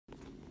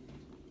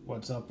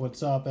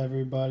What's up,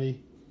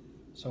 everybody?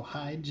 So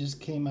Hyde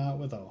just came out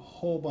with a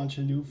whole bunch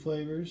of new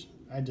flavors.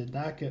 I did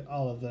not get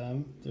all of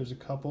them. There's a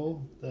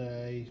couple that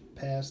I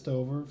passed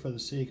over for the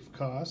sake of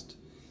cost.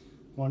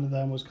 One of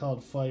them was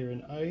called Fire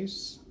and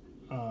Ice.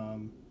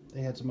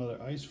 They had some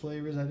other ice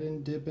flavors I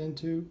didn't dip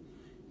into.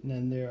 And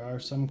then there are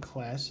some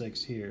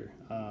classics here.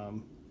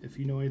 If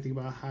you know anything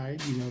about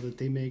Hyde, you know that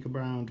they make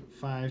around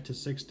 $5 to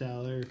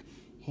 $6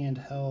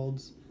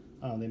 handhelds.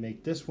 They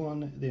make this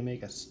one. They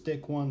make a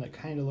stick one that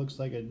kind of looks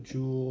like a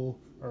Juul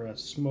or a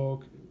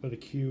Smoke with a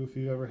Q, if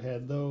you've ever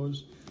had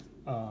those.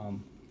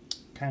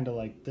 Kind of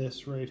like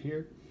this right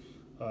here.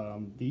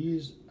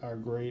 These are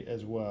great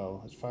as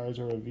well. As far as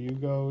a review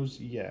goes,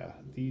 yeah,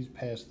 these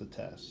pass the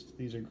test.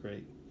 These are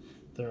great.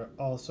 They're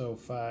also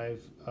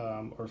 5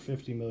 or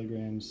 50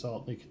 milligrams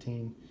salt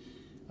nicotine.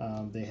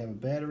 They have a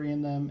battery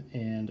in them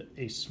and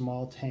a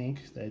small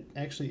tank that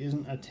actually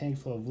isn't a tank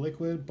full of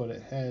liquid, but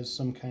it has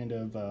some kind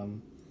of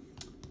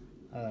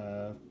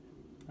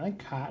I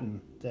think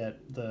cotton that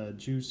the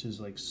juice is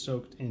like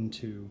soaked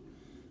into.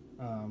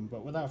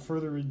 But without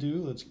further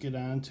ado, let's get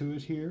on to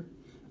it here.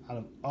 Out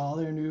of all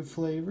their new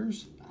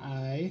flavors,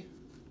 I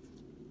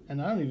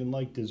don't even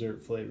like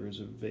dessert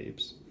flavors of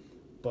vapes,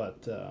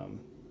 but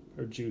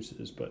or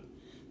juices, but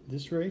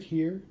this right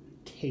here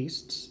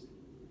tastes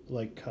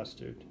like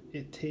custard.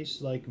 It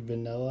tastes like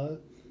vanilla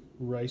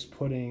rice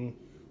pudding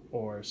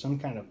or some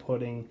kind of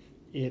pudding.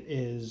 It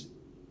is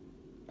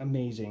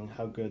amazing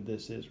how good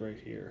this is right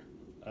here.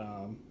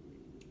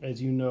 As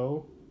you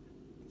know,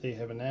 they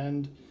have an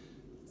end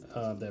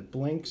that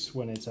blinks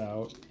when it's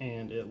out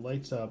and it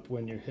lights up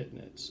when you're hitting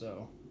it.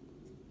 So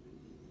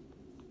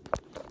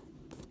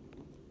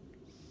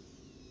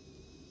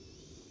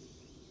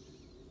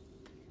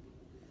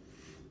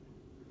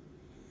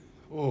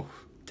oh,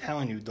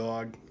 telling you,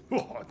 dog.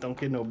 Oh, don't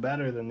get no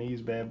better than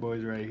these bad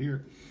boys right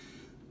here.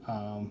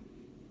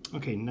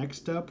 Okay,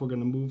 next up we're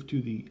gonna move to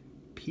the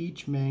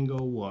peach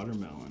mango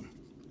watermelon.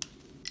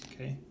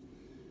 Okay,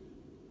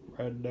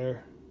 right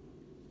there.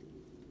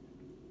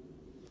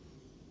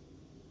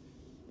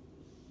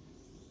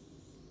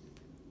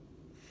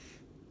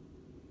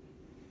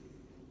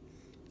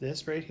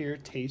 This right here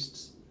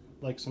tastes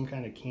like some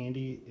kind of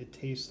candy. It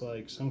tastes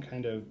like some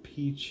kind of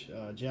peach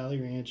Jolly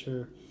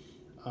Rancher.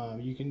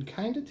 You can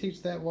kind of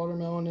taste that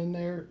watermelon in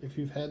there if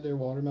you've had their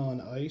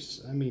watermelon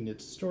ice. I mean,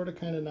 it's sort of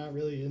kind of not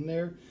really in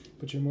there,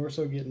 but you're more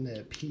so getting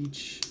that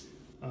peach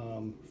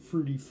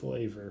fruity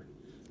flavor.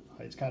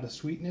 It's got a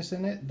sweetness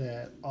in it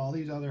that all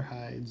these other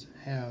Hydes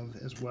have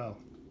as well.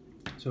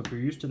 So if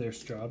you're used to their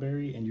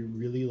strawberry and you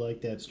really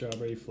like that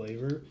strawberry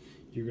flavor,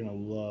 you're going to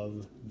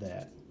love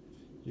that.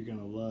 You're going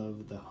to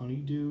love the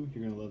honeydew.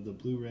 You're going to love the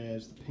blue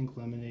raz, the pink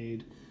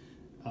lemonade.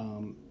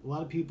 A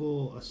lot of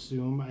people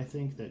assume, I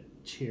think, that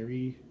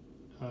cherry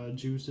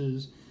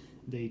juices,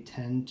 they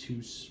tend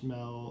to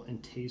smell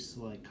and taste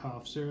like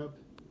cough syrup.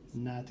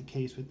 Not the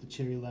case with the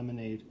cherry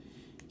lemonade.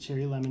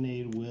 Cherry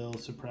lemonade will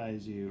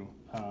surprise you.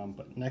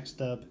 But next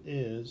up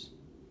is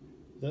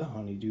the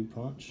honeydew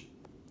punch.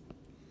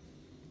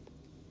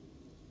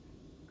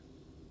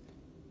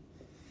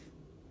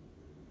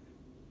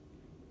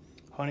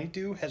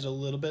 Honeydew has a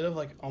little bit of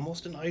like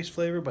almost an ice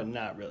flavor, but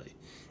not really.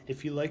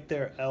 If you like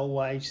their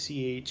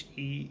Lychee,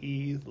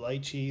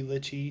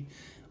 lychee,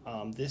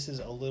 this is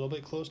a little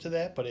bit close to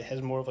that, but it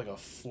has more of like a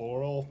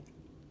floral,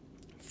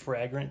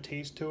 fragrant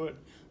taste to it.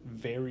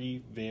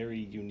 Very, very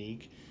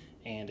unique.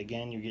 And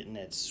again, you're getting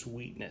that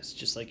sweetness,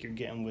 just like you're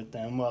getting with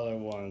them other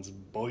ones,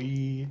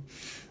 boy.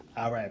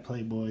 All right,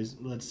 playboys,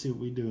 let's see what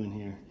we doing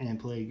here. And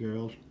play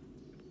girls.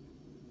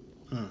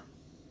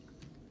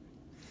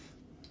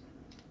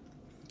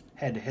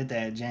 Had to hit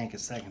that jank a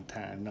second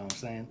time, know what I'm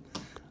saying?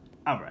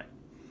 All right.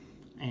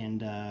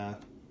 And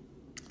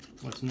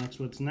what's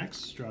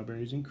next?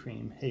 Strawberries and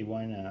cream. Hey,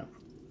 why not?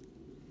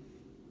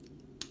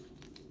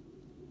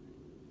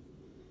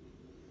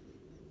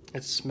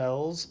 It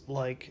smells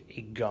like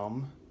a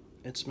gum.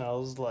 It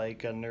smells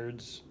like a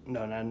Nerds,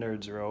 no, not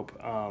Nerds rope.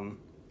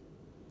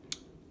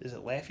 Is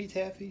it Laffy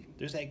Taffy?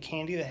 There's that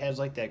candy that has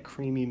like that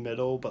creamy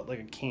middle, but like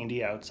a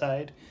candy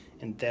outside.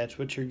 And that's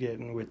what you're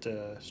getting with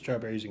the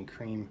strawberries and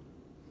cream.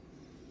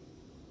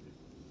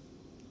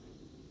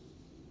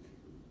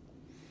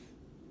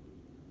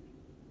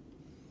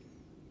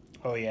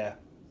 Oh yeah.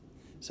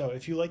 So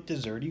if you like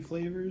desserty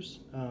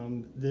flavors,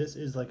 this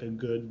is like a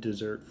good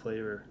dessert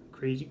flavor.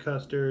 Crazy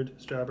custard,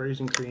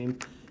 strawberries and cream.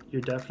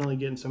 You're definitely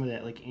getting some of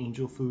that like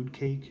angel food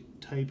cake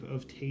type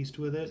of taste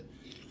with it.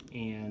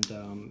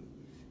 And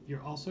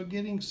you're also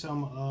getting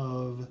some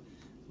of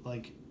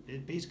like,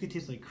 it basically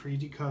tastes like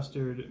crazy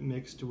custard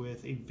mixed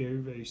with a very,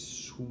 very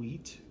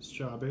sweet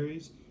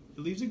strawberries.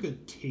 It leaves a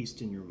good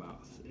taste in your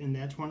mouth. And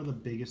that's one of the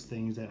biggest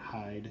things that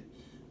Hyde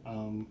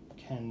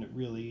can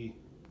really...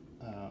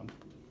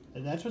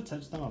 that's what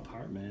sets them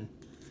apart, man.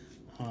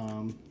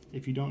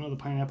 If you don't know the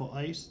pineapple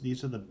ice,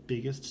 these are the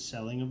biggest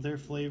selling of their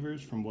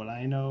flavors. From what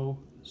I know,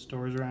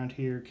 stores around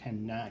here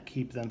cannot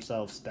keep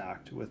themselves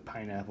stocked with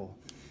pineapple.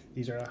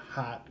 These are a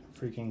hot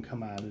freaking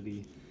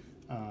commodity.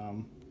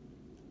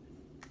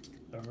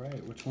 All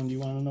right, which one do you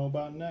want to know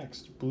about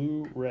next?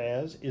 Blue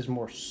Raz is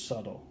more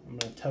subtle. I'm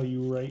going to tell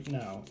you right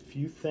now. If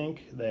you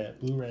think that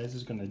Blue Raz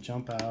is going to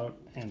jump out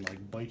and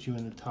like bite you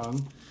in the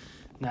tongue,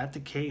 not the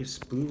case.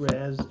 Blue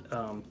Raz,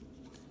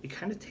 it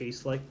kind of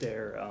tastes like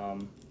their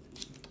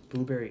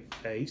blueberry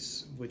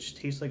ice, which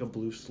tastes like a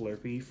blue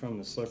Slurpee from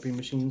the Slurpee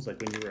machines,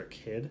 like when you were a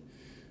kid.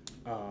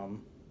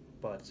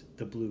 But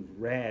the Blue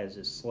Raz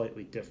is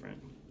slightly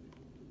different.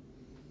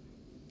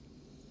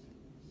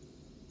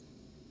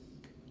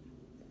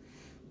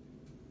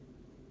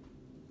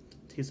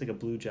 Tastes like a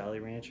blue Jolly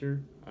Rancher,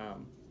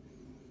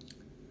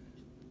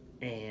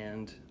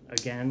 and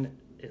again,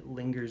 it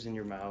lingers in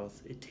your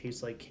mouth. It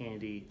tastes like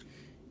candy.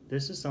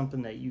 This is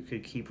something that you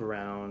could keep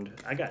around.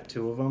 I got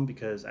 2 of them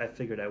because I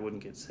figured I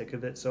wouldn't get sick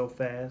of it so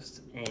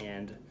fast,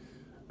 and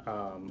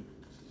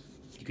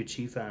you could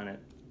chief on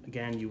it.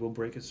 Again, you will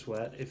break a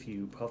sweat if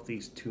you puff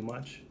these too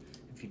much.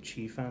 If you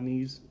chief on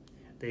these,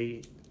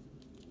 they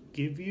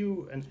give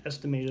you an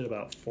estimated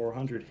about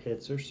 400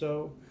 hits or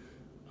so.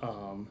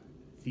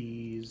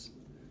 These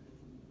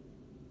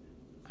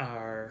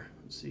are,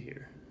 let's see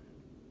here,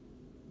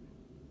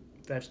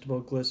 vegetable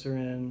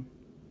glycerin,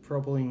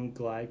 propylene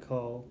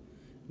glycol,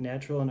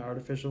 natural and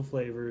artificial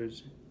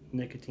flavors,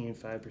 nicotine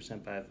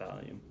 5% by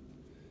volume.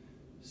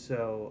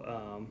 So,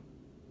 I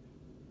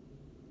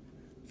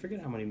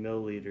forget how many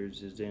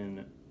milliliters is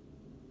in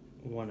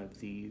one of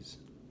these.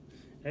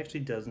 It actually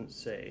doesn't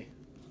say.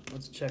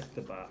 Let's check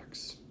the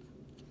box.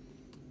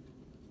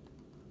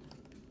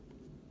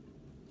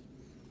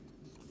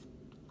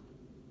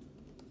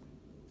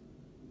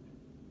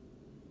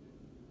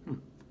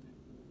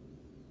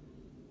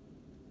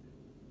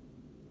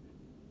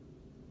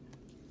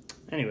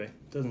 Anyway,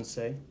 doesn't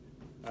say.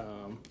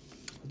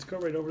 Let's go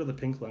right over to the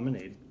pink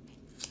lemonade.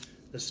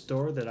 The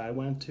store that I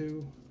went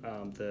to,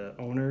 the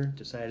owner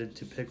decided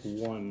to pick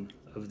one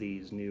of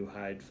these new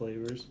Hyde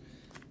flavors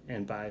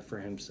and buy for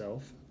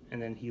himself. And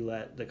then he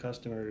let the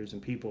customers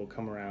and people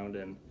come around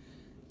and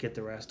get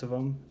the rest of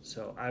them.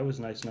 So I was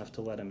nice enough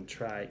to let him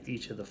try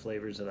each of the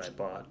flavors that I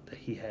bought that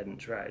he hadn't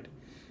tried.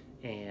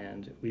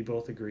 And we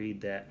both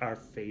agreed that our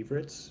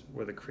favorites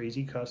were the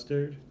crazy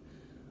custard,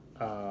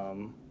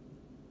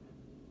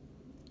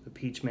 the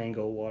peach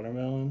mango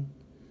watermelon,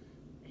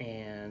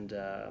 and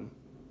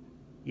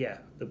yeah,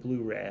 the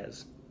Blue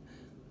Raz.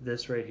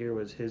 This right here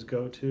was his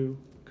go-to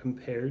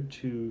compared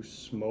to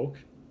Smoke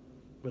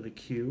with a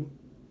Q.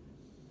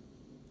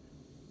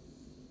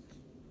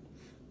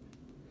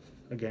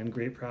 Again,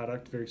 great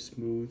product, very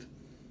smooth.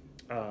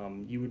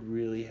 You would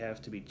really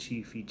have to be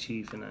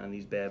chiefing on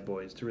these bad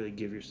boys to really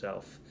give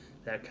yourself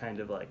that kind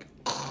of like,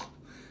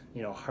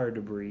 you know, hard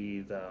to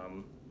breathe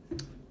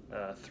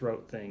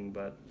throat thing,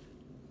 but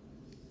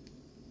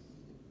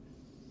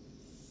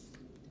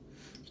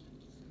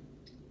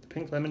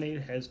pink lemonade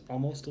has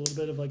almost a little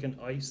bit of like an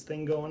ice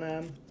thing going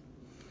on.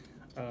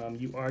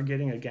 You are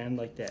getting, again,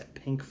 like that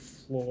pink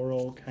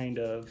floral kind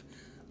of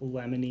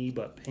lemony,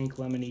 but pink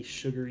lemony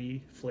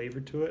sugary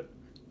flavor to it.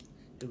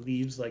 It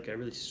leaves like a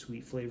really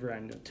sweet flavor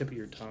on the tip of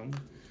your tongue.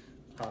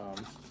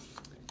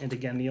 And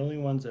again, the only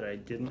ones that I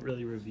didn't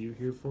really review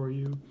here for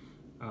you,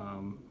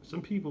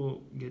 some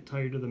people get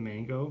tired of the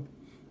mango.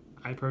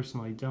 I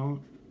personally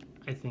don't.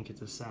 I think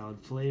it's a solid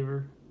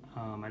flavor.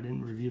 I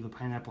didn't review the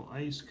pineapple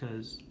ice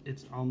because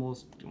it's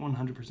almost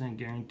 100%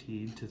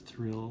 guaranteed to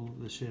thrill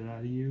the shit out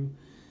of you.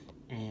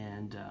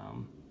 And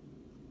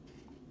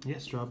yeah,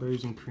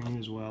 strawberries and cream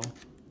as well.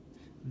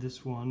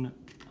 This one,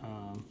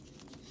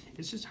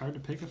 it's just hard to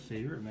pick a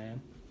favorite,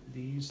 man.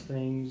 These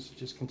things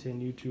just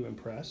continue to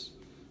impress.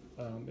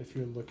 If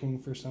you're looking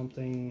for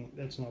something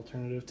that's an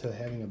alternative to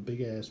having a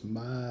big ass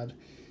mod,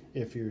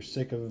 if you're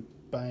sick of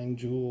buying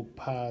Juul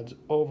pods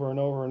over and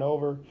over and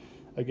over,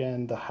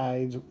 again, the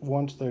Hydes,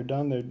 once they're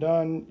done, they're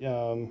done.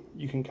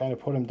 You can kind of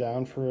put them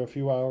down for a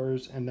few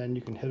hours, and then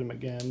you can hit them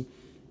again.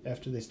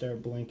 After they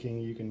start blinking,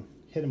 you can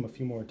hit them a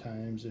few more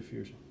times if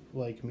you're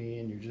like me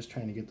and you're just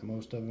trying to get the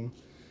most of them.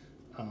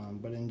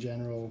 But in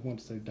general,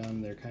 once they're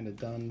done, they're kind of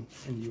done,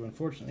 and you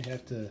unfortunately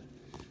have to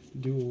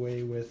do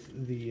away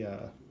with the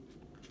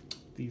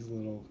these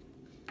little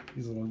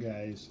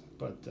guys.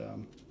 But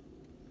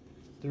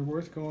they're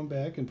worth going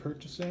back and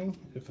purchasing.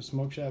 If a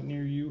smoke shop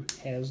near you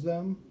has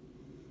them,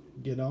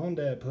 get on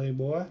that,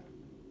 playboy,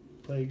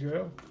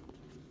 playgirl,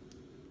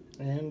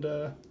 and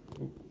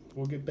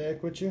we'll get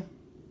back with you.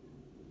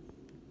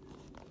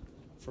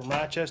 From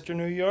Rochester,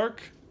 New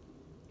York,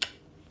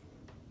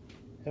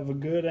 have a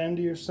good end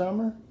of your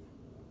summer.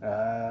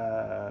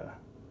 We'll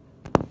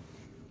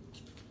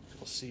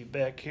see you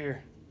back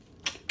here.